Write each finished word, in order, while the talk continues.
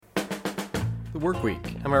the work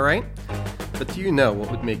week, am I right? But do you know what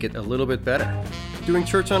would make it a little bit better? Doing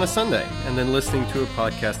church on a Sunday and then listening to a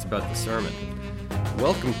podcast about the sermon.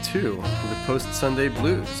 Welcome to the Post-Sunday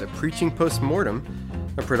Blues, a preaching post-mortem,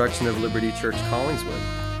 a production of Liberty Church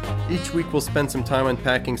Collingswood. Each week we'll spend some time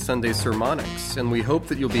unpacking Sunday's sermonics, and we hope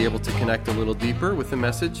that you'll be able to connect a little deeper with the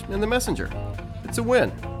message and the messenger. It's a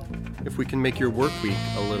win if we can make your work week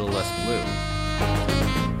a little less blue.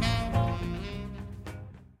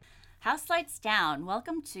 House lights down.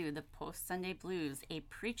 Welcome to the Post-Sunday Blues, a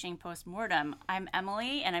preaching post-mortem. I'm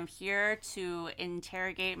Emily, and I'm here to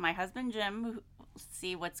interrogate my husband, Jim,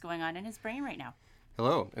 see what's going on in his brain right now.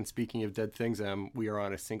 Hello, and speaking of dead things, we are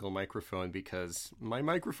on a single microphone because my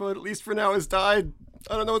microphone, at least for now, has died.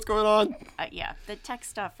 I don't know what's going on. Yeah, the tech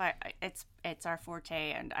stuff, it's our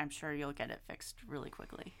forte, and I'm sure you'll get it fixed really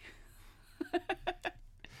quickly.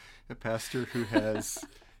 A pastor who has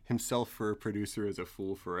himself for a producer is a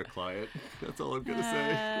fool for a client. That's all I'm going to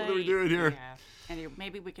say. What are we doing here? Yeah. Anyway,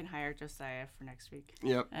 maybe we can hire Josiah for next week.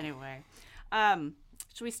 Yep. Anyway,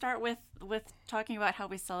 should we start with talking about how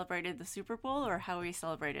we celebrated the Super Bowl or how we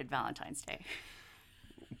celebrated Valentine's Day?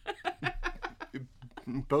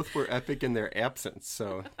 Both were epic in their absence.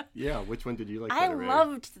 So, yeah, which one did you like I better?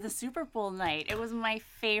 loved the Super Bowl night. It was my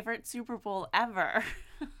favorite Super Bowl ever.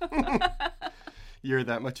 You're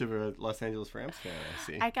that much of a Los Angeles Rams fan, I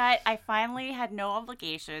see. I finally had no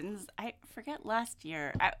obligations. I forget last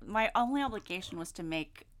year. My only obligation was to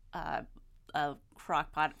make a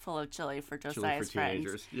crock pot full of chili for Josiah's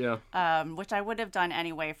friends. Yeah. Which I would have done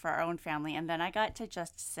anyway for our own family. And then I got to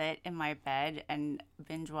just sit in my bed and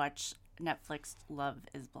binge watch Netflix Love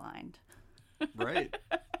is Blind. Right.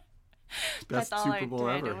 Best That's all Super Bowl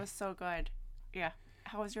I did. ever. It was so good. Yeah.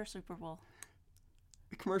 How was your Super Bowl?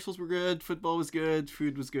 The commercials were good. Football was good.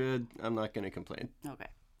 Food was good. I'm not going to complain. Okay.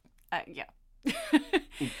 Yeah.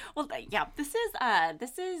 Well, yeah. This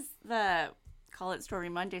is the Call It Story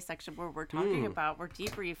Monday section where we're talking about, we're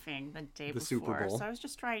debriefing the day before. Super Bowl. So I was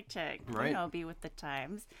just trying to, Right. be with the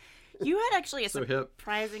times. You had actually a So hip.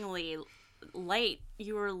 surprisingly light.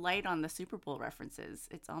 You were light on the Super Bowl references.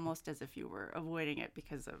 It's almost as if you were avoiding it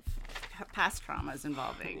because of past traumas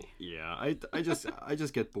involving. Yeah, I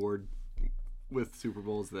just get bored with Super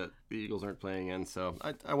Bowls that the Eagles aren't playing in, so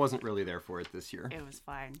I wasn't really there for it this year. It was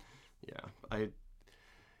fine. Yeah,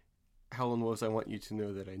 Helen Woes, I want you to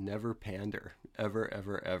know that I never pander, ever,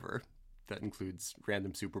 ever, ever. That includes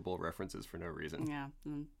random Super Bowl references for no reason. Yeah,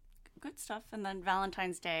 good stuff. And then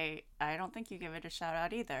Valentine's Day, I don't think you give it a shout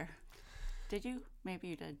out either. Did you? Maybe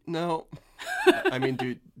you did. No. I mean,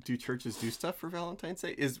 do churches do stuff for Valentine's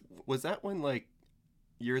Day? Was that when, like,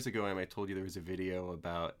 years ago, I told you there was a video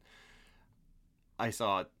about, I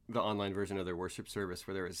saw the online version of their worship service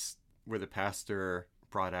where the pastor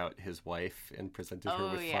brought out his wife and presented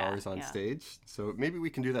her with flowers on stage. So maybe we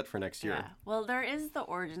can do that for next year. Yeah. Well, there is the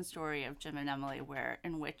origin story of Jim and Emily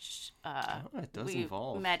in which we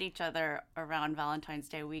met each other around Valentine's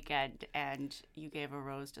Day weekend, and you gave a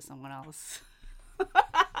rose to someone else.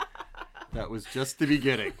 That was just the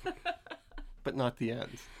beginning, but not the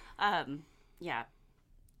end. Yeah.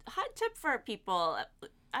 Hot tip for people,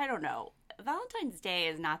 I don't know. Valentine's Day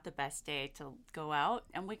is not the best day to go out,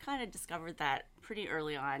 and we kind of discovered that pretty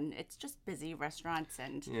early on. It's just busy restaurants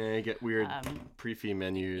and you get weird pre-fee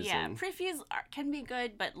menus. Yeah, pre-fees can be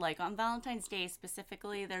good, but like on Valentine's Day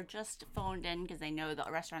specifically, they're just phoned in because the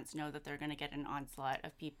restaurants know that they're going to get an onslaught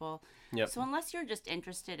of people. Yep. So unless you're just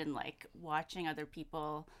interested in like watching other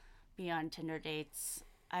people be on Tinder dates,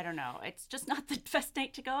 I don't know. It's just not the best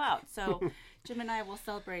night to go out. So Jim and I will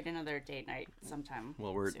celebrate another date night sometime.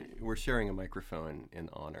 Well, soon. we're sharing a microphone in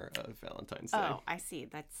honor of Valentine's Day. Oh, I see.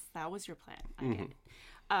 That was your plan. I get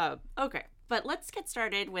it. Okay, but let's get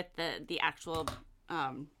started with the actual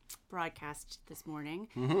broadcast this morning.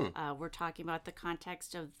 We're talking about the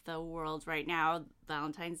context of the world right now.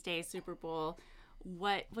 Valentine's Day, Super Bowl.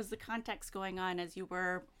 What was the context going on as you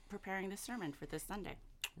were preparing the sermon for this Sunday?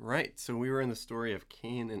 Right. So we were in the story of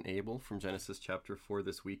Cain and Abel from Genesis chapter 4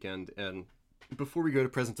 this weekend. And before we go to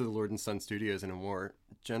Presence of the Lord and Son Studios in a more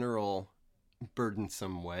general,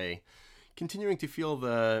 burdensome way, continuing to feel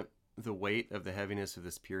the weight of the heaviness of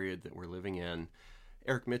this period that we're living in,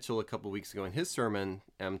 Eric Mitchell a couple weeks ago in his sermon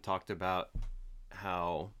talked about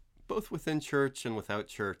how both within church and without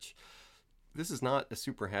church, this is not a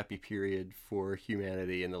super happy period for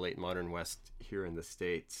humanity in the late modern West here in the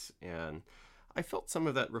States. And I felt some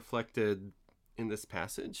of that reflected in this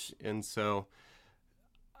passage. And so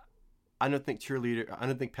I don't think cheerleaders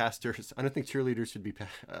should be,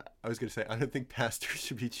 I was going to say, I don't think pastors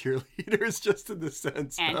should be cheerleaders just in the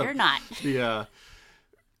sense And of you're not. Yeah.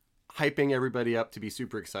 hyping everybody up to be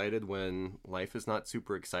super excited when life is not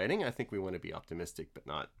super exciting. I think we want to be optimistic, but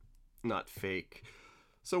not fake.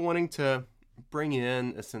 So wanting to bring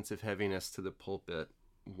in a sense of heaviness to the pulpit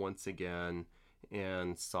once again,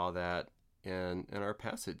 and saw that in our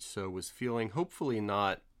passage. So was feeling hopefully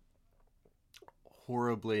not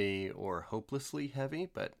horribly or hopelessly heavy,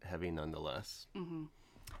 but heavy nonetheless. Mm-hmm.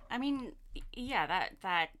 I mean, yeah,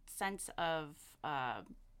 that sense of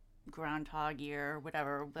Groundhog Year,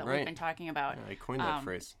 whatever that Right. we've been talking about. Yeah, I coined that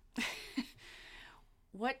phrase.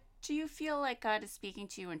 What do you feel like God is speaking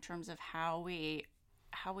to you in terms of how we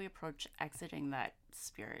approach exiting that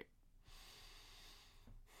spirit?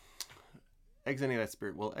 Exiting that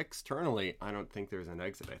spirit. Well, externally, I don't think there's an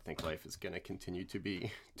exit. I think life is going to continue to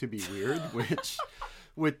be weird,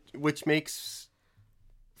 which makes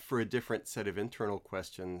for a different set of internal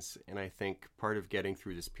questions. And I think part of getting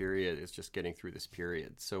through this period is just getting through this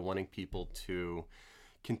period. So wanting people to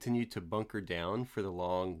continue to bunker down for the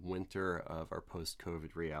long winter of our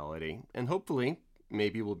post-COVID reality, and hopefully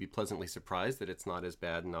maybe we'll be pleasantly surprised that it's not as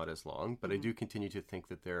bad and not as long. But I do continue to think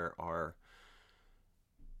that there are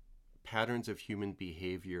patterns of human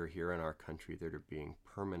behavior here in our country that are being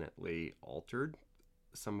permanently altered,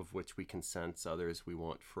 some of which we can sense, others we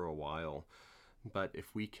won't for a while. But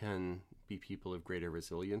if we can be people of greater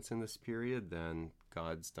resilience in this period, then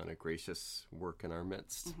God's done a gracious work in our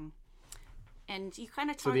midst. Mm-hmm. And you kind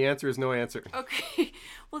of So the answer is no answer. Okay.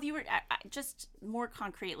 Well, you were just more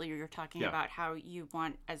concretely, you're talking about how you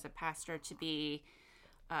want as a pastor to be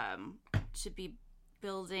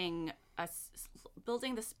building out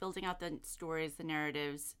the stories, the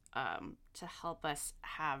narratives, to help us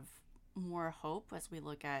have more hope as we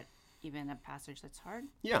look at even a passage that's hard.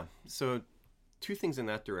 Yeah. So two things in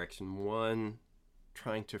that direction. One,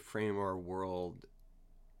 trying to frame our world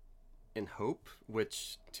in hope,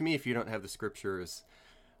 which to me, if you don't have the scriptures,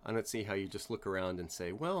 I don't see how you just look around and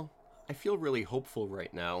say, well, I feel really hopeful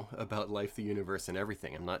right now about life, the universe, and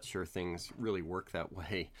everything. I'm not sure things really work that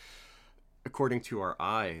way according to our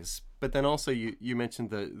eyes. But then also you mentioned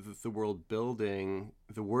the world building,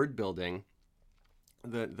 the word building.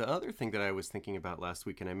 The other thing that I was thinking about last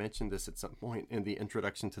week, and I mentioned this at some point in the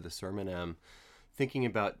introduction to the sermon, thinking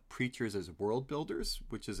about preachers as world builders,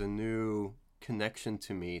 which is a new connection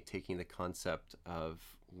to me, taking the concept of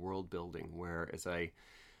world building, where as I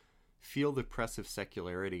feel the press of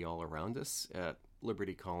secularity all around us at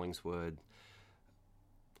Liberty Collingswood,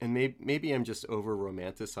 and maybe I'm just over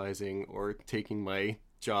romanticizing or taking my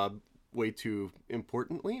job way too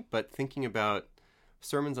importantly, but thinking about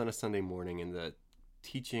sermons on a Sunday morning and the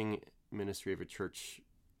teaching ministry of a church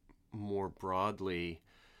more broadly,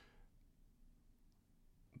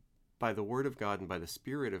 by the Word of God and by the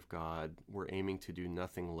Spirit of God, we're aiming to do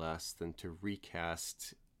nothing less than to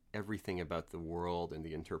recast everything about the world and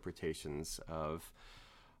the interpretations of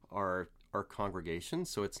our congregation.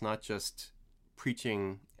 So it's not just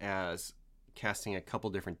preaching as casting a couple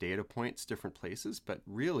different data points, different places, but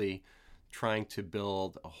really trying to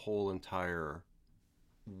build a whole entire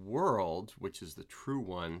world, which is the true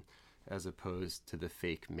one, as opposed to the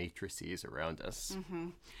fake matrices around us. Mm-hmm.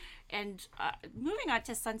 And moving on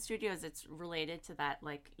to Sun Studios, it's related to that.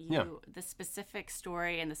 Like the specific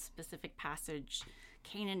story and the specific passage,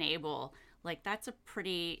 Cain and Abel, like that's a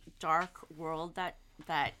pretty dark world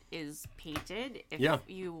that is painted if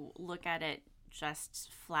you look at it just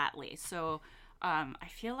flatly. So I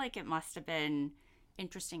feel like it must have been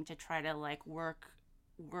interesting to try to like work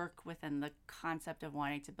within the concept of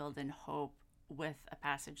wanting to build in hope with a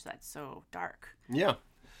passage that's so dark. Yeah.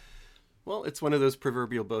 Well, it's one of those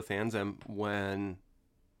proverbial both ands. When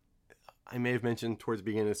I may have mentioned towards the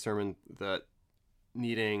beginning of the sermon that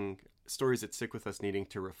needing stories that stick with us, needing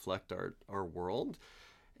to reflect our world.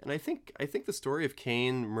 And I think the story of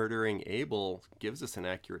Cain murdering Abel gives us an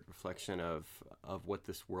accurate reflection of what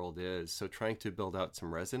this world is. So trying to build out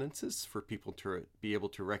some resonances for people to be able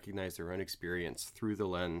to recognize their own experience through the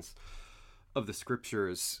lens of the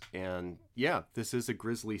scriptures. And yeah, this is a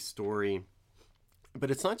grisly story,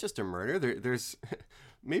 but it's not just a murder. There's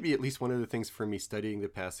maybe at least one of the things for me studying the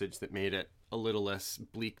passage that made it a little less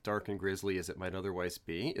bleak, dark, and grisly as it might otherwise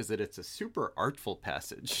be is that it's a super artful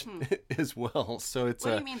passage as well. So it's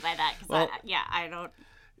what do you mean by that? Because I don't.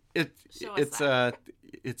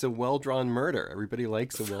 It's a well-drawn murder. Everybody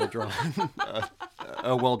likes a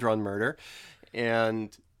well-drawn murder,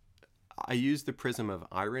 and I use the prism of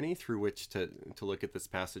irony through which to look at this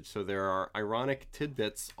passage. So there are ironic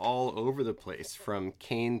tidbits all over the place, from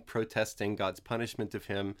Cain protesting God's punishment of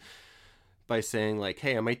him by saying, like,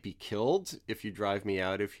 hey, I might be killed if you drive me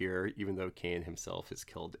out of here, even though Cain himself has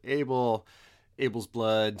killed Abel, Abel's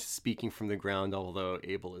blood speaking from the ground, although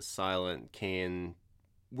Abel is silent. Cain,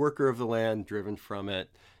 worker of the land, driven from it.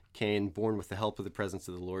 Cain, born with the help of the presence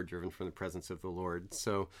of the Lord, driven from the presence of the Lord.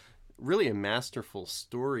 So really a masterful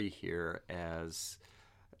story here, as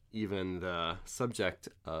even the subject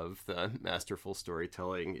of the masterful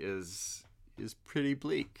storytelling is pretty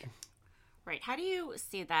bleak. Right. How do you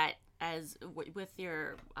see that as with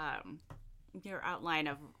your outline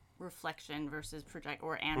of reflection versus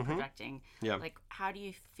projecting? Yeah. Like, how do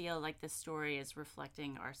you feel like this story is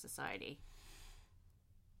reflecting our society?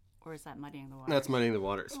 Or is that muddying the waters? That's muddying the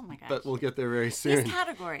waters. Oh my gosh. But we'll get there very soon. These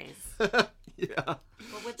categories. Yeah.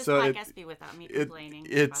 What would this podcast be without me complaining?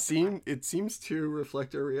 It seems to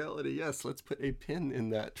reflect our reality. Yes, let's put a pin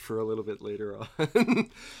in that for a little bit later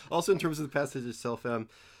on. Also, in terms of the passage itself,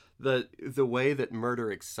 the way that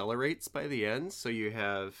murder accelerates by the end. So you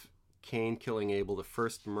have Cain killing Abel, the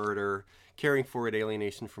first murder, carrying forward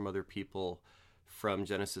alienation from other people from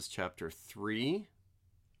Genesis chapter 3.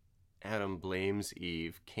 Adam blames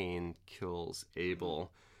Eve, Cain kills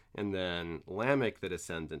Abel. And then Lamech, the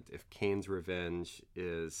descendant, if Cain's revenge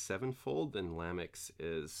is 7-fold, then Lamech's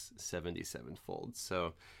is 77-fold.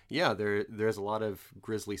 So yeah, there's a lot of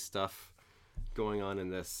grisly stuff going on in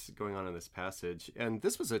this passage. And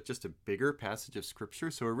this was just a bigger passage of scripture.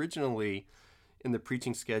 So originally in the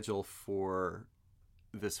preaching schedule for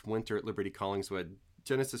this winter at Liberty Collingswood,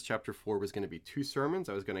 Genesis chapter 4 was going to be 2 sermons.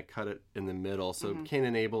 I was going to cut it in the middle. So Cain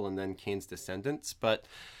and Abel and then Cain's descendants. But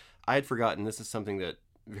I had forgotten, this is something that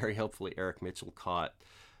very helpfully Eric Mitchell caught.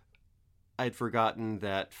 I'd forgotten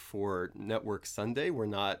that for Network Sunday, we're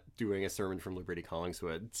not doing a sermon from Liberty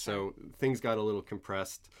Collingswood. So things got a little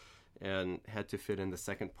compressed and had to fit in the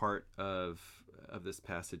second part of this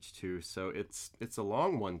passage too. So it's a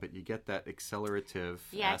long one, but you get that accelerative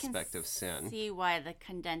aspect of sin. I can see why the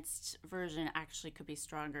condensed version actually could be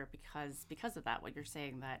stronger because of that. What you're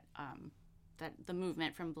saying, that the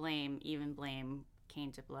movement from blame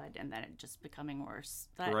Cain to blood, and then it just becoming worse.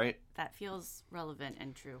 That feels relevant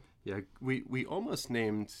and true. Yeah, we almost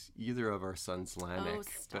named either of our sons Lamech, Oh,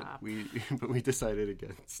 stop. but we decided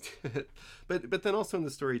against it. But then also in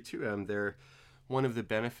the story too, one of the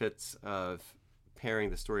benefits of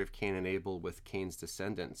pairing the story of Cain and Abel with Cain's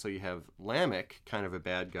descendant. So you have Lamech, kind of a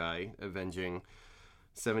bad guy, avenging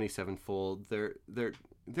 77-fold.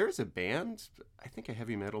 There's a band, I think a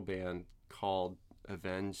heavy metal band called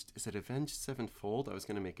Avenged. Is it Avenged Sevenfold? I was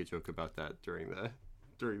going to make a joke about that during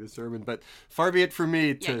the sermon, but far be it from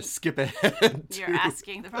me to skip ahead. You're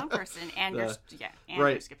asking the wrong person, and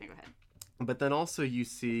you're skipping ahead. But then also you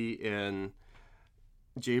see in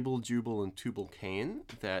Jabal, Jubal, and Tubal Cain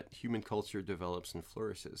that human culture develops and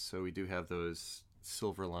flourishes. So we do have those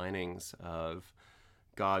silver linings of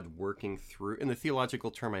God working through, and the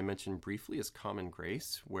theological term I mentioned briefly is common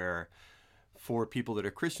grace, where for people that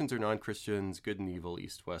are Christians or non-Christians, good and evil,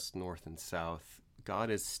 east, west, north, and south,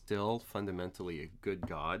 God is still fundamentally a good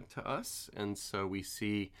God to us. And so we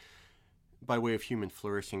see, by way of human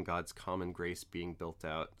flourishing, God's common grace being built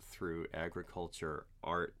out through agriculture,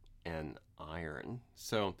 art, and iron.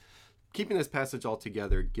 So keeping this passage all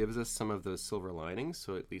together gives us some of those silver linings.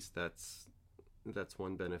 So at least that's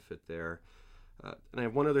one benefit there. And I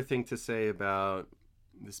have one other thing to say about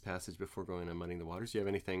this passage before going on Muddying the Waters. Do you have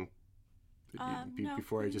anything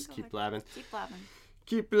before I just keep blabbing?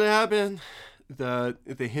 Keep blabbing. The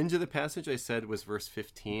hinge of the passage I said was verse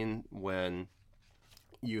 15, when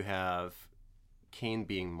you have Cain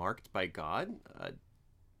being marked by God.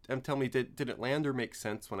 Tell me, did it land or make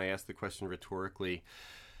sense when I asked the question rhetorically?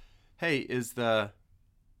 Hey, is the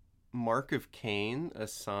mark of Cain a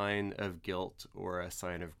sign of guilt or a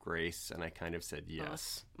sign of grace? And I kind of said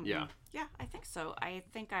yes. Mm-hmm. Yeah, I think so. I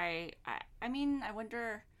think I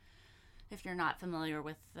wonder if you're not familiar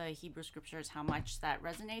with the Hebrew scriptures, how much that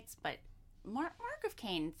resonates. But mark of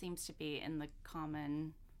Cain seems to be in the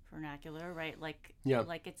common vernacular, right? Like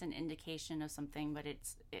it's an indication of something, but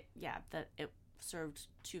it served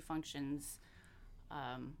 2 functions.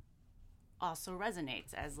 Also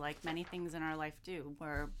resonates, as like many things in our life do,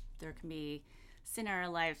 where there can be sin in our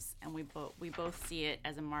lives, and we both see it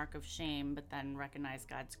as a mark of shame, but then recognize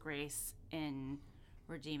God's grace in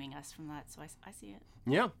redeeming us from that. So I see it.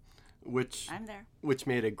 Yeah. Which I'm there. Which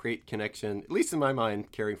made a great connection, at least in my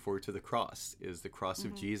mind, carrying forward to the cross. Is the cross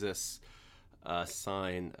of Jesus a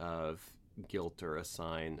sign of guilt or a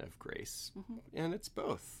sign of grace? And it's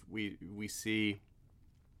both. We see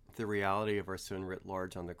the reality of our sin writ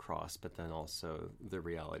large on the cross, but then also the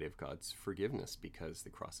reality of God's forgiveness, because the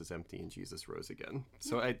cross is empty and Jesus rose again.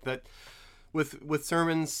 So with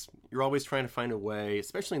sermons, you're always trying to find a way,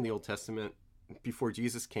 especially in the Old Testament, before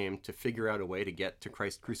Jesus came to figure out a way to get to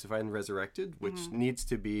Christ crucified and resurrected, which needs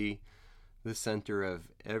to be the center of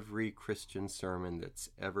every Christian sermon that's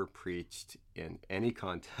ever preached in any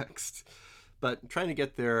context. But trying to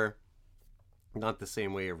get there not the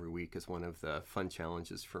same way every week is one of the fun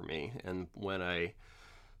challenges for me. And when I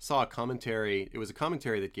saw a commentary, it was a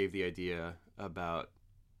commentary that gave the idea about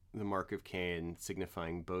the mark of Cain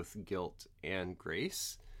signifying both guilt and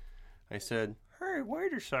grace. I said, hey,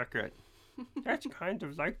 wait a second. That's kind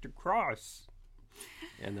of like the cross.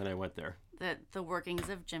 And then I went there. The workings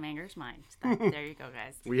of Jim Anger's mind. There you go,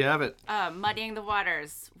 guys. We have it. Muddying the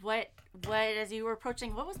waters. What, as you were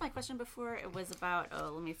approaching, what was my question before? It was about,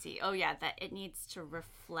 let me see. Oh, yeah, that it needs to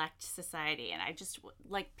reflect society. And I just,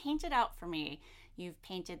 like, paint it out for me. You've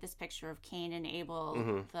painted this picture of Cain and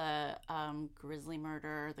Abel, the grisly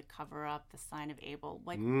murder, the cover-up, the sign of Abel.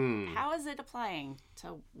 Like, how is it applying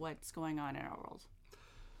to what's going on in our world?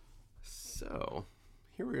 So,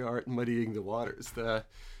 here we are muddying the waters.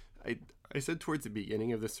 I said towards the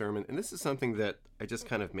beginning of the sermon, and this is something that I just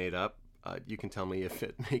kind of made up. You can tell me if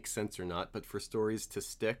it makes sense or not, but for stories to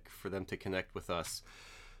stick, for them to connect with us,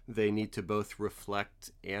 they need to both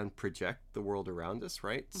reflect and project the world around us,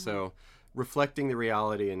 right? So reflecting the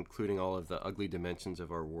reality, including all of the ugly dimensions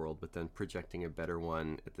of our world, but then projecting a better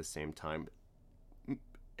one at the same time.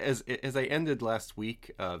 As I ended last week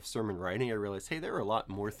of sermon writing, I realized, hey, there are a lot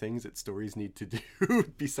more things that stories need to do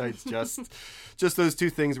besides just those two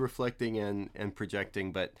things, reflecting and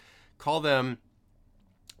projecting. But call them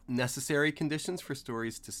necessary conditions for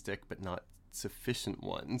stories to stick, but not sufficient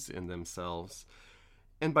ones in themselves.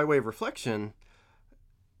 And by way of reflection,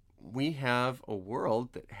 we have a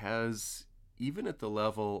world that has, even at the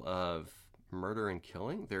level of murder and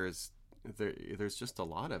killing, there's just a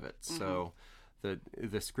lot of it. So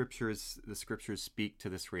the scriptures speak to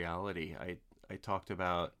this reality. I talked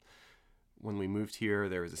about when we moved here,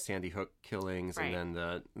 there was a Sandy Hook killings, right, and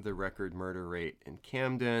then the record murder rate in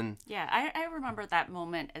Camden. Yeah, I remember that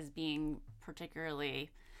moment as being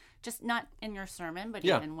particularly, just not in your sermon, but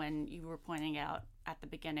even when you were pointing out at the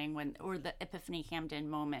beginning, or the Epiphany Camden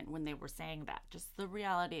moment when they were saying that, just the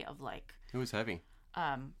reality of, like, it was heavy.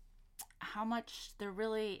 How much there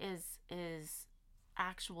really is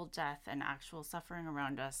actual death and actual suffering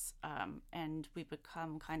around us, and we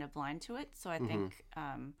become kind of blind to it. So I think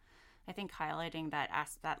highlighting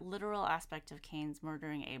that literal aspect of Cain's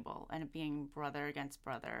murdering Abel and it being brother against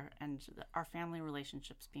brother, and our family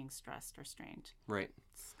relationships being stressed or strained. Right.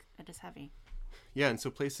 It is heavy. Yeah, and so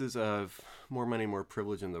places of more money, more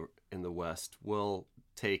privilege in the West will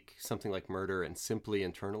take something like murder and simply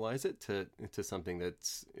internalize it to something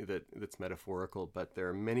that's metaphorical. But there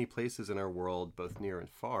are many places in our world, both near and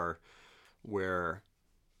far, where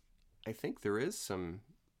I think there is some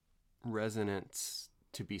resonance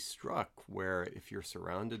to be struck, where if you're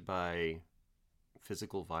surrounded by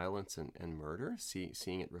physical violence and murder,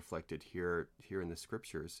 seeing it reflected here in the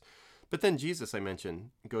scriptures. But then Jesus, I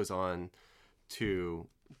mentioned, goes on to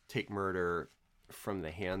take murder from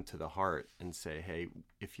the hand to the heart and say, hey,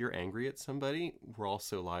 if you're angry at somebody, we're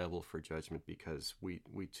also liable for judgment because we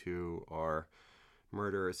too are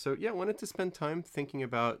murderers. So yeah, I wanted to spend time thinking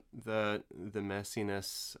about the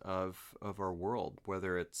messiness of our world,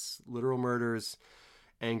 whether it's literal murders,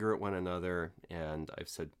 anger at one another, and I've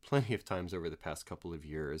said plenty of times over the past couple of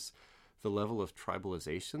years, the level of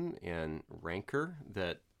tribalization and rancor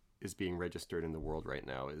that is being registered in the world right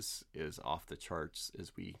now is off the charts,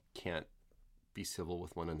 as we can't be civil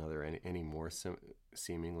with one another anymore,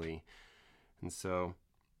 seemingly. And so,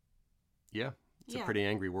 yeah, it's a pretty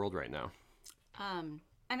angry world right now. And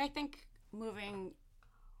I think moving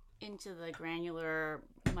into the granular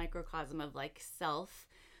microcosm of, like, self,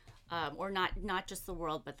 or not just the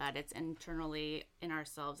world, but that it's internally in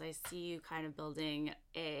ourselves, I see you kind of building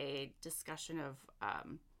a discussion of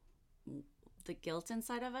the guilt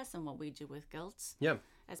inside of us and what we do with guilt. Yeah.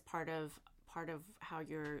 As part of how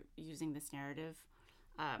you're using this narrative.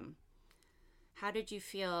 How did you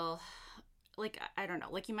feel? Like, I don't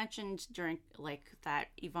know. Like you mentioned during, like, that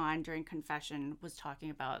Yvonne during confession was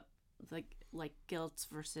talking about like guilt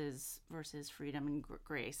versus freedom and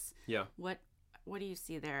grace. Yeah. What do you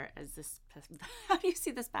see there as this? How do you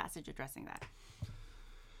see this passage addressing that?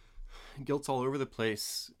 Guilt's all over the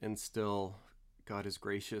place, and still God is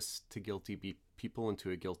gracious to guilty people into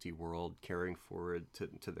a guilty world, carrying forward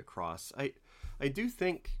to the cross. I do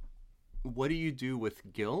think, what do you do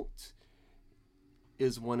with guilt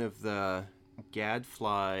is one of the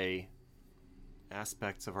gadfly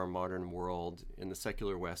aspects of our modern world in the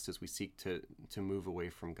secular West as we seek to move away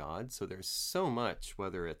from God. So there's so much,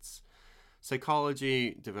 whether it's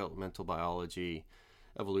psychology, developmental biology,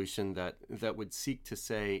 evolution that would seek to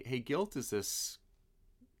say, hey, guilt is this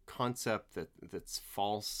concept that's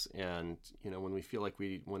false, and when we feel like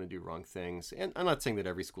we want to do wrong things, and I'm not saying that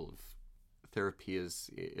every school of therapy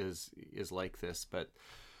is like this, but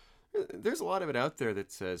there's a lot of it out there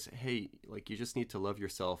that says, hey, like, you just need to love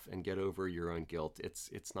yourself and get over your own guilt.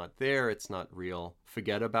 It's not there, it's not real,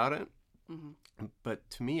 forget about it. Mm-hmm. But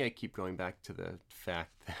to me, I keep going back to the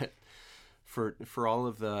fact that for all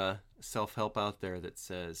of the self-help out there that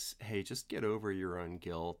says, hey, just get over your own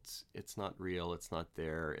guilt, it's not real, it's not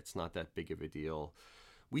there, it's not that big of a deal,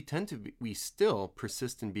 we still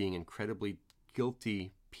persist in being incredibly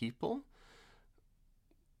guilty people,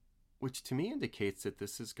 which to me indicates that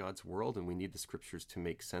this is God's world and we need the scriptures to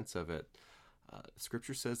make sense of it.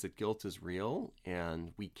 Scripture says that guilt is real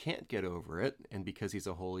and we can't get over it. And because he's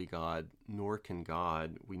a holy God, nor can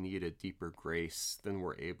God, we need a deeper grace than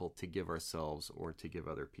we're able to give ourselves or to give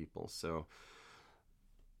other people. So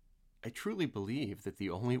I truly believe that the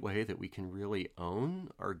only way that we can really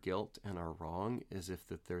own our guilt and our wrong is if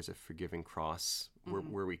that there's a forgiving cross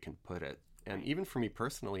where we can put it. And even for me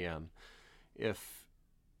personally, if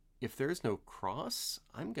there's no cross,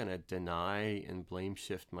 I'm going to deny and blame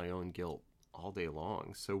shift my own guilt all day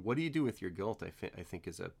long. So what do you do with your guilt? I think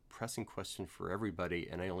is a pressing question for everybody,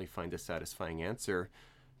 and I only find a satisfying answer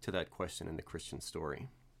to that question in the Christian story.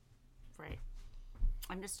 Right.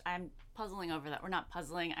 I'm puzzling over that. We're not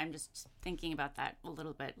puzzling. I'm just thinking about that a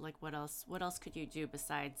little bit. Like, what else could you do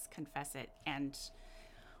besides confess it? And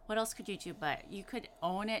what else could you do? But you could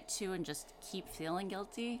own it too and just keep feeling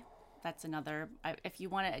guilty. That's another, if you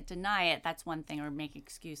want to deny it, that's one thing, or make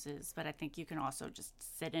excuses. But I think you can also just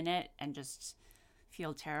sit in it and just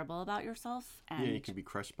feel terrible about yourself. And you can be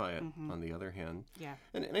crushed by it on the other hand. Yeah.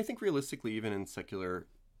 And I think realistically, even in secular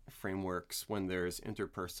frameworks, when there's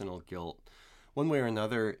interpersonal guilt, one way or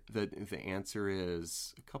another, the answer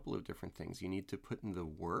is a couple of different things. You need to put in the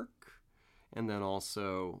work, and then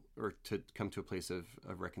also, or to come to a place of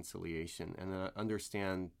reconciliation, and then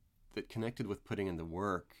understand that connected with putting in the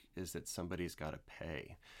work is that somebody's got to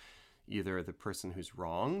pay. Either the person who's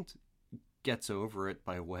wronged gets over it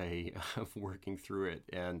by way of working through it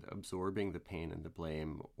and absorbing the pain and the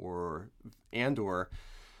blame, or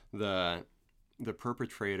the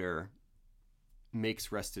perpetrator makes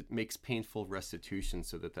painful restitution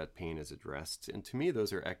so that pain is addressed. And to me,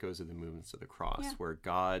 those are echoes of the movements of the cross, where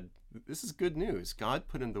God, this is good news, God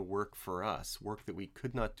put in the work for us, work that we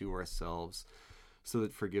could not do ourselves, so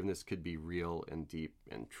that forgiveness could be real and deep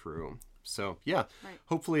and true. So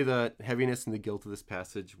hopefully the heaviness and the guilt of this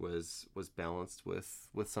passage was balanced with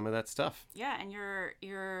some of that stuff. Yeah, and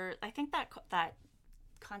I think that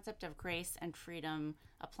concept of grace and freedom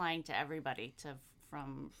applying to everybody,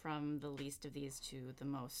 from the least of these to the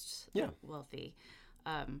most wealthy.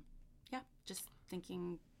 Just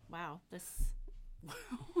thinking, wow, this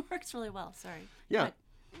works really well. Sorry. Yeah.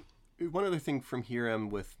 One other thing from here,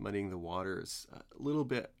 with Muddying the Waters, a little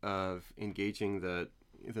bit of engaging the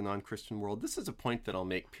non-Christian world. This is a point that I'll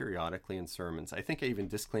make periodically in sermons. I think I even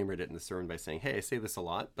disclaimered it in the sermon by saying, hey, I say this a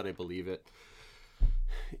lot, but I believe it.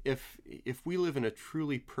 If we live in a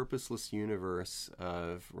truly purposeless universe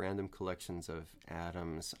of random collections of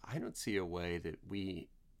atoms, I don't see a way that we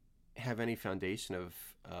have any foundation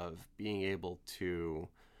of being able to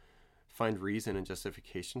find reason and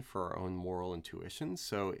justification for our own moral intuition.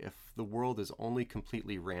 So if the world is only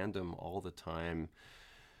completely random all the time,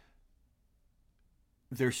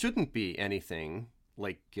 there shouldn't be anything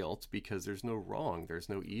like guilt, because there's no wrong, there's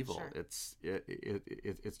no evil. Sure.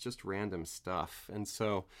 It's just random stuff. And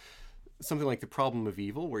so something like the problem of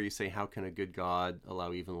evil, where you say, how can a good God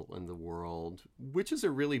allow evil in the world, which is a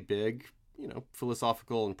really big,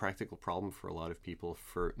 philosophical and practical problem for a lot of people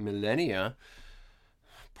for millennia.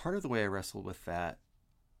 Part of the way I wrestle with that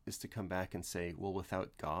is to come back and say, well,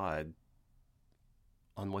 without God,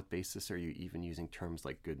 on what basis are you even using terms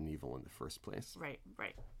like good and evil in the first place? Right.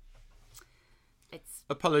 It's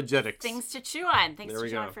apologetics. Things to chew on.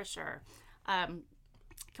 For sure.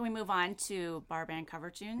 Can we move on to bar band cover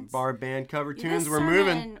tunes? Bar band cover tunes. This We're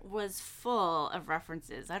moving. Sermon was full of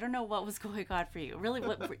references. I don't know what was going on for you. Really,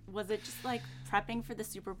 what was it? Just like prepping for the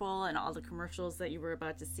Super Bowl and all the commercials that you were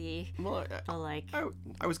about to see? Well,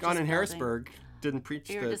 I was gone in Harrisburg. Didn't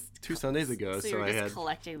preach 2 Sundays ago, so I had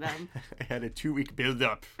collecting them. I had a 2-week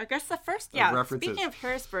build-up. I guess the first, speaking of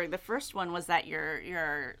Harrisburg, the first one was that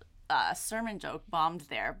your sermon joke bombed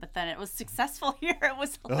there, but then it was successful here. That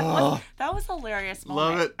was a hilarious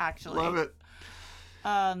moment. Love it. Actually, love it.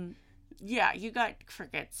 You got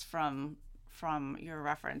crickets from from your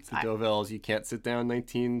reference. The Dovels, you can't sit down,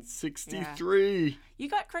 1963. Yeah. You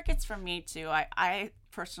got crickets from me too. I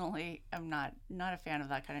personally am not a fan of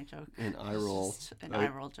that kind of joke. An eye roll. An eye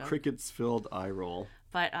roll joke. Crickets-filled eye roll.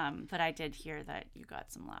 But I did hear that you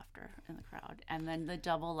got some laughter in the crowd, and then the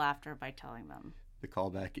double laughter by telling them. The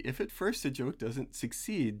callback. If at first a joke doesn't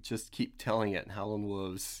succeed, just keep telling it. Howlin'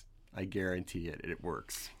 Wolves, I guarantee it. It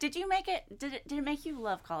works. Did you make it? Did it make you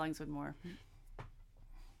love Collingswood more?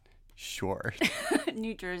 Sure.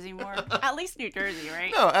 New Jersey more? At least New Jersey,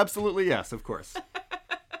 right? No, absolutely yes, of course.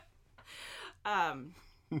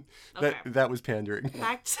 Okay. That was pandering.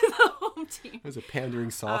 Back to the home team. It was a pandering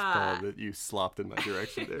softball that you slopped in my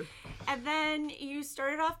direction there. And then you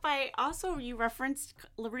started off by you referenced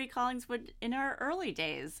Liberty Collingswood in our early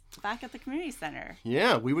days back at the community center.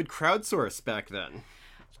 Yeah, we would crowdsource back then.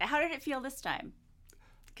 How did it feel this time?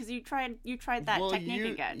 Because you tried that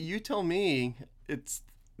technique again. You tell me. It's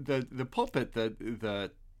the pulpit,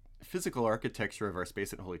 the physical architecture of our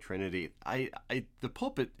space at Holy Trinity. The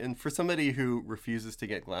pulpit, and for somebody who refuses to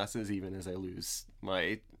get glasses, even as I lose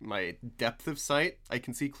my depth of sight, I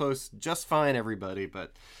can see close just fine, everybody,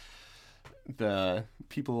 but the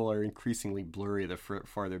people are increasingly blurry the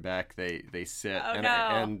farther back they sit. Oh, and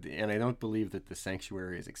no. I don't believe that the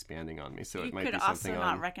sanctuary is expanding on me, so it might be something You could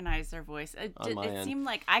also not recognize their voice. It seemed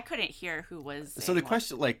like I couldn't hear who was saying So the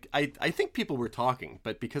question, I think people were talking,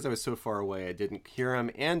 but because I was so far away, I didn't hear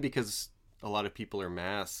them, and because a lot of people are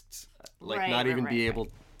masked, not even be able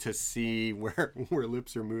to see where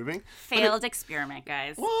lips are moving. Failed experiment,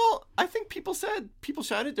 guys. Well, I think people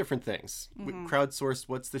shouted different things. Mm-hmm. Crowdsourced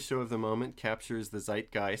What's the Show of the Moment captures the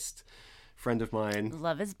zeitgeist. Friend of mine.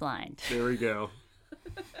 Love is blind. There we go.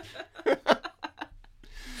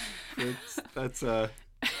 That's a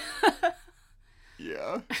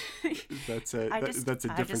yeah. That's a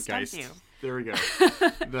different geist. There we go.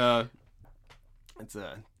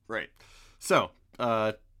 Right. So,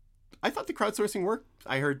 I thought the crowdsourcing worked.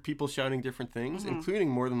 I heard people shouting different things, including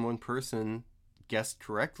more than one person guessed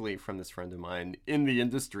correctly from this friend of mine in the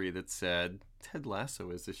industry that said, Ted Lasso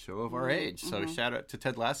is the show of our age. So shout out to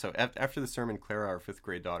Ted Lasso. After the sermon, Clara, our 5th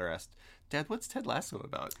grade daughter, asked, Dad, what's Ted Lasso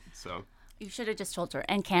about? So you should have just told her,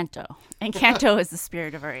 Encanto. Encanto is the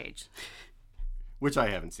spirit of our age. Which I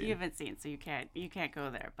haven't seen. You haven't seen, so you can't go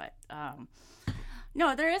there. But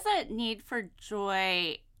no, there is a need for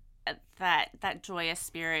joy, that joyous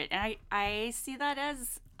spirit, and I see that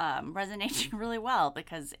as resonating really well,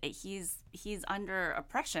 because he's under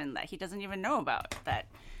oppression that he doesn't even know about, but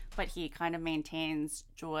he kind of maintains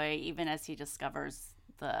joy even as he discovers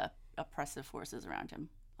the oppressive forces around him,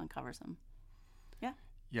 uncovers them.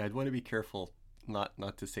 Yeah, I'd want to be careful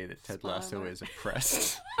not to say that Ted Lasso is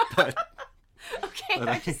oppressed, but okay,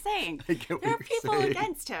 I'm just saying there are people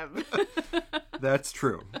against him. That's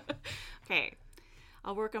true. Okay,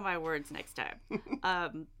 I'll work on my words next time.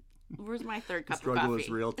 Where's my third cup of coffee? The struggle is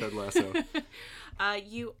real, Ted Lasso.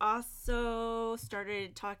 You also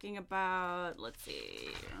started talking about, let's see,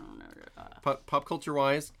 I don't know. Pop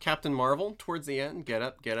culture-wise, Captain Marvel towards the end. Get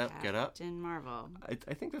up, get up, get up. Captain Marvel.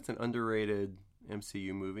 I think that's an underrated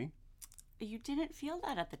MCU movie. You didn't feel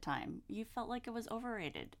that at the time. You felt like it was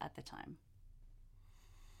overrated at the time.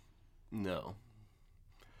 No.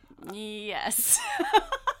 Yes.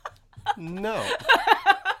 No.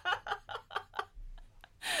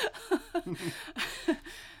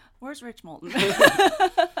 Where's Rich Moulton? Yeah.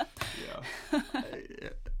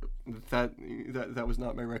 That was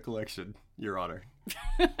not my recollection, Your Honor.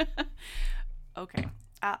 Okay.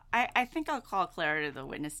 I think I'll call Clara to the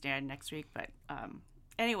witness stand next week, but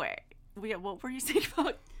anyway, what were you saying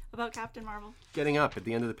about Captain Marvel? Getting up at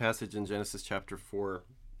the end of the passage in Genesis chapter 4.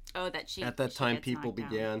 Oh, that she. At that time, people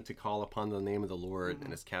began to call upon the name of the Lord,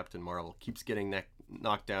 and as Captain Marvel keeps getting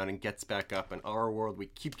knocked down and gets back up. In our world, we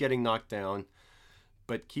keep getting knocked down,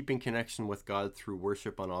 but keeping connection with God through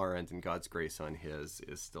worship on our end and God's grace on His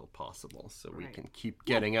is still possible. So we can keep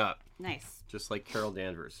getting up. Nice. Just like Carol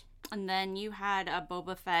Danvers. And then you had a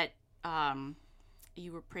Boba Fett.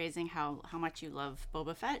 You were praising how much you love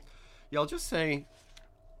Boba Fett. Yeah, I'll just say,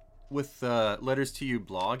 with the Letters to You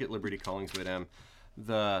blog at Liberty Collingswood M,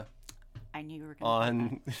 I knew you were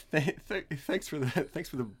going to thanks for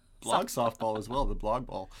the blog softball as well, the blog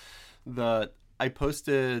ball. It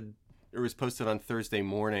was posted on Thursday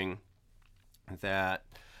morning that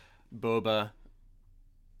Boba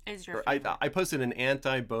is your favorite. I posted an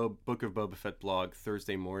Book of Boba Fett blog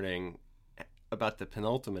Thursday morning about the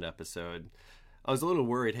penultimate episode. I was a little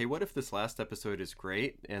worried. Hey, what if this last episode is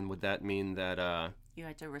great? And would that mean that... You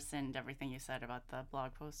had to rescind everything you said about the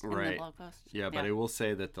blog post. Right. In the blog post? Yeah, but I will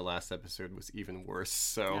say that the last episode was even worse.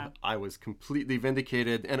 So Yeah. I was completely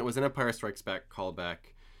vindicated. And it was an Empire Strikes Back callback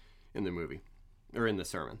in the movie. Or in the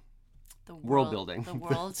sermon. The World building. The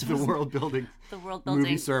world. the world building. The world movie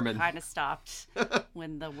building sermon. kind of stopped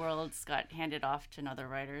when the worlds got handed off to other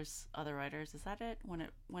writers. Is that it? When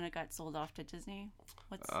it got sold off to Disney?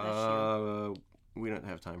 What's the issue? We don't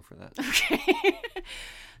have time for that. Okay.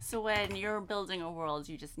 So when you're building a world,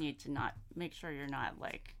 you just need to not make sure you're not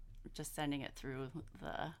like just sending it through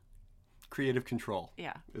the Creative control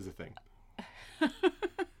yeah. is a thing.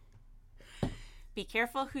 Be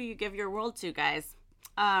careful who you give your world to, guys.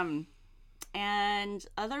 And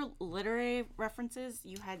other literary references,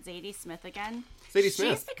 you had Zadie Smith again. Zadie Smith.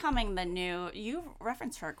 She's becoming the new, you've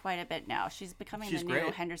referenced her quite a bit now. She's becoming She's the new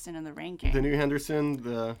great. Henderson in the Rain King. The new Henderson,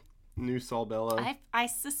 the new Saul Bellow. I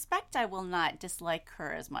suspect I will not dislike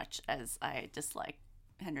her as much as I dislike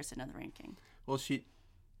Henderson in the Rain King. Well, she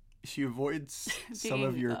avoids some Being,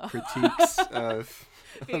 of your oh. critiques of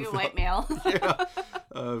Being a white male. yeah,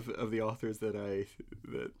 of the authors that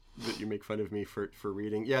you make fun of me for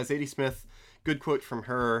reading. Yeah, Zadie Smith, good quote from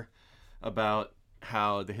her about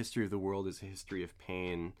how the history of the world is a history of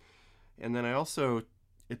pain. And then I also,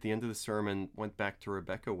 at the end of the sermon, went back to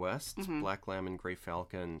Rebecca West, Black Lamb and Grey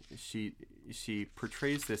Falcon. She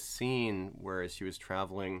portrays this scene where as she was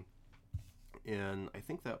traveling in I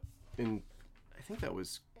think that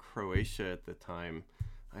was Croatia at the time.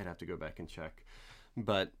 I'd have to go back and check.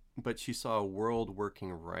 But she saw a world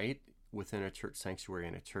working right within a church sanctuary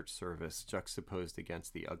and a church service juxtaposed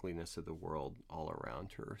against the ugliness of the world all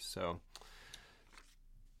around her. So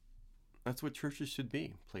that's what churches should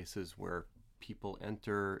be, places where people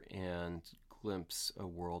enter and glimpse a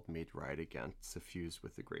world made right again, suffused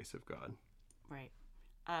with the grace of God. Right.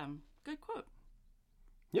 Good quote.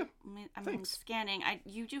 Yeah. I'm thanks. scanning.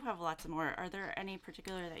 You do have lots more. Are there any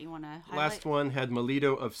particular that you want to highlight? Last one had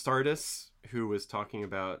Melito of Sardis, who was talking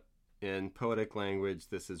about, in poetic language,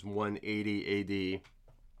 this is 180 AD.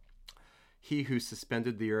 He who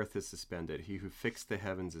suspended the earth is suspended. He who fixed the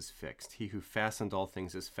heavens is fixed. He who fastened all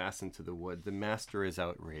things is fastened to the wood. The master is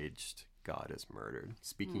outraged. God is murdered.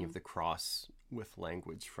 Speaking of the cross with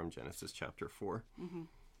language from Genesis chapter 4. Mm-hmm.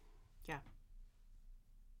 Yeah.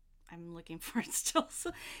 I'm looking for it still.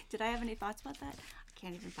 So, did I have any thoughts about that? I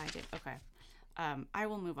can't even find it. Okay. I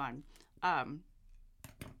will move on.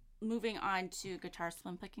 Moving on to guitar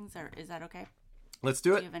slim pickings. Is that okay? Let's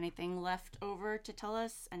do Do it. you have anything left over to tell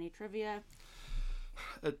us? Any trivia?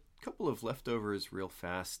 A couple of leftovers real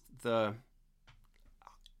fast. The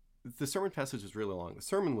sermon passage was really long. The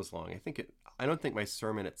sermon was long. I don't think my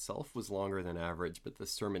sermon itself was longer than average, but the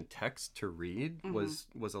sermon text to read was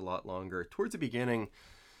a lot longer. Towards the beginning,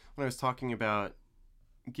 when I was talking about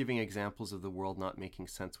giving examples of the world not making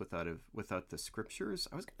sense without the scriptures,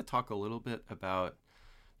 I was going to talk a little bit about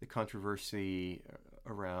the controversy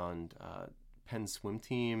around Penn's swim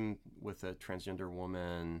team with a transgender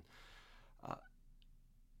woman.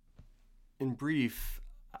 In brief,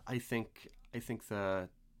 I think the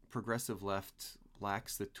progressive left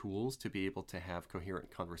lacks the tools to be able to have coherent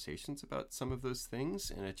conversations about some of those things,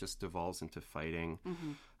 and it just devolves into fighting.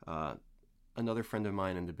 Another friend of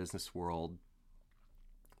mine in the business world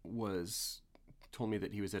told me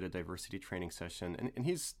that he was at a diversity training session, and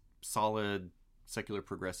he's solid secular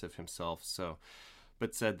progressive himself,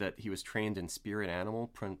 but said that he was trained in spirit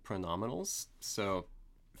animal pronominals. So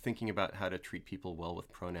thinking about how to treat people well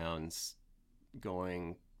with pronouns,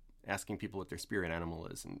 asking people what their spirit animal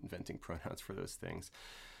is and inventing pronouns for those things.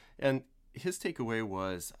 And his takeaway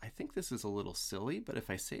was, I think this is a little silly, but if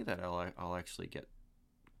I say that, I'll actually get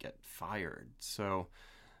fired. So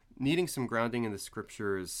needing some grounding in the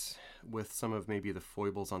scriptures with some of maybe the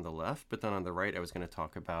foibles on the left, but then on the right, I was going to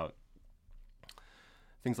talk about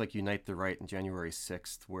things like Unite the Right and January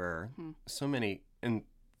 6th, where so many, and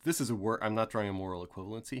this is I'm not drawing a moral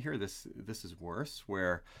equivalency here. This is worse,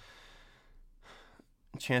 where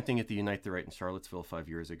chanting at the Unite the Right in Charlottesville 5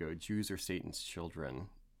 years ago, Jews are Satan's children,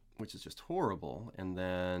 which is just horrible. And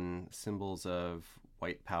then symbols of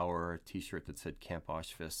white power, a t-shirt that said Camp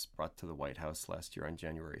Auschwitz brought to the White House last year on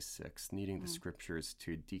January 6th, needing the scriptures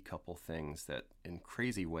to decouple things that in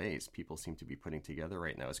crazy ways people seem to be putting together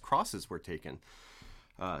right now as crosses were taken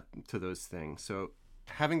to those things. So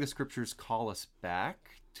having the scriptures call us back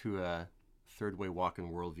to a third way walk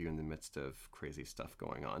in worldview in the midst of crazy stuff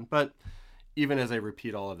going on. But even as I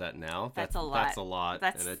repeat all of that now, that's a lot.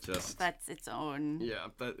 That's and it just, that's its own. Yeah,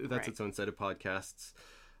 that's right. its own set of podcasts.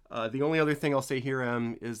 The only other thing I'll say here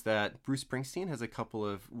is that Bruce Springsteen has a couple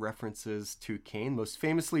of references to Cain. Most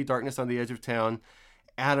famously, Darkness on the Edge of Town.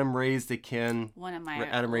 Adam Raised a Kin. One of my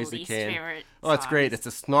Adam Raised least a Kin. favorite Oh, it's great. songs. It's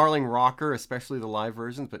a snarling rocker, especially the live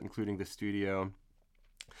versions, but including the studio.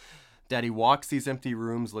 Daddy walks these empty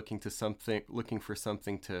rooms looking for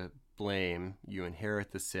something to blame. You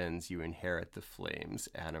inherit the sins, you inherit the flames.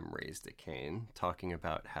 Adam Raised a Cain, talking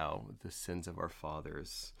about how the sins of our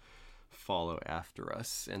fathers follow after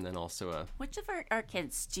us. And then also Which of our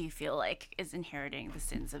kids do you feel like is inheriting the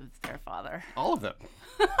sins of their father? all of them.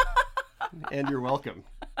 And you're welcome.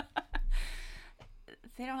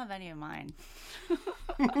 They don't have any of mine.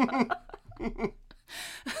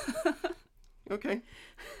 Okay.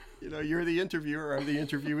 You're the interviewer, I'm the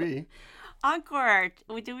interviewee. Encore.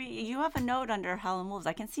 You have a note under Howlin' Wolves.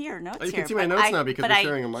 I can see your notes here. You can see my notes now because we're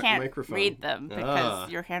sharing a I can't microphone. read them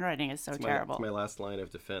because your handwriting is so terrible. It's my last line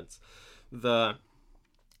of defense. The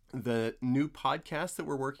new podcast that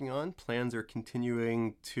we're working on, plans are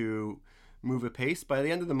continuing to move apace. By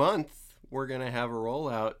the end of the month, we're going to have a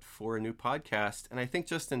rollout for a new podcast. And I think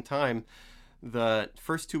just in time, the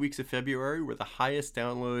first 2 weeks of February were the highest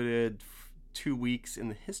downloaded 2 weeks in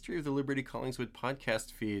the history of the Liberty Collingswood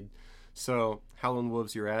podcast feed. So, Howlin'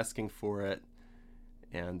 Wolves, you're asking for it,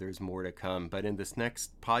 and there's more to come. But in this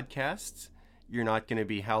next podcast, you're not going to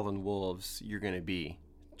be Howlin' Wolves, you're going to be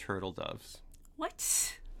Turtle Doves.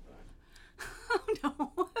 What? Oh,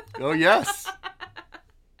 no. Oh, yes.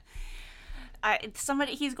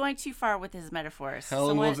 He's going too far with his metaphors.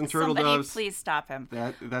 Howlin' Wolves and Turtle Doves. Please stop him.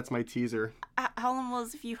 That's my teaser. Howlin'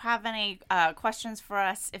 Wolves, if you have any questions for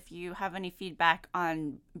us, if you have any feedback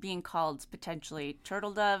on being called potentially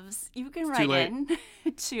Turtle Doves, you can write in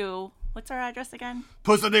to, what's our address again?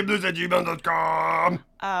 PostSundayBlues@gmail.com.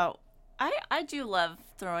 I do love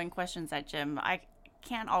throwing questions at Jim. I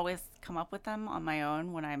can't always come up with them on my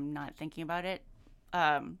own when I'm not thinking about it.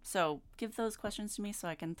 So give those questions to me so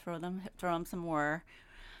I can throw them some more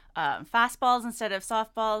fastballs instead of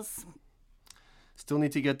softballs. Still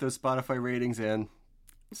need to get those Spotify ratings in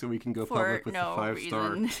so we can go public with the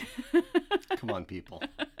 5-star. Come on, people.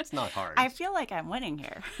 It's not hard. I feel like I'm winning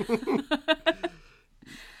here.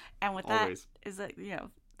 And with Always. that,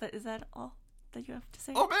 is that all that you have to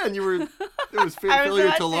say? Oh, man, it was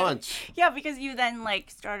failure to launch. Yeah, because you then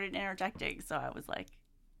started interjecting, so I was like,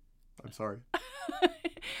 I'm sorry.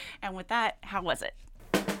 And with that, how was it?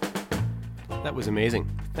 That was amazing.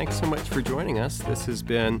 Thanks so much for joining us. This has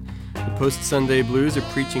been the Post Sunday Blues, a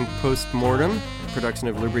preaching post-mortem, a production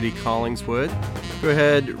of Liberty Collingswood. Go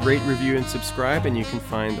ahead, rate, review, and subscribe, and you can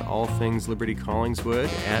find all things Liberty Collingswood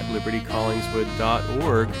at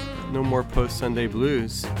libertycollingswood.org. No more Post Sunday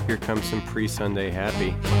Blues. Here comes some pre-Sunday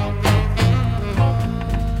happy.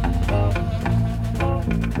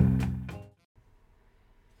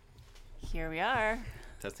 Here we are.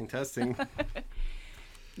 Testing.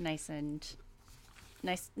 Nice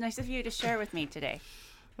of you to share with me today.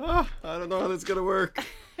 I don't know how that's going to work.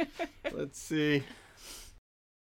 Let's see.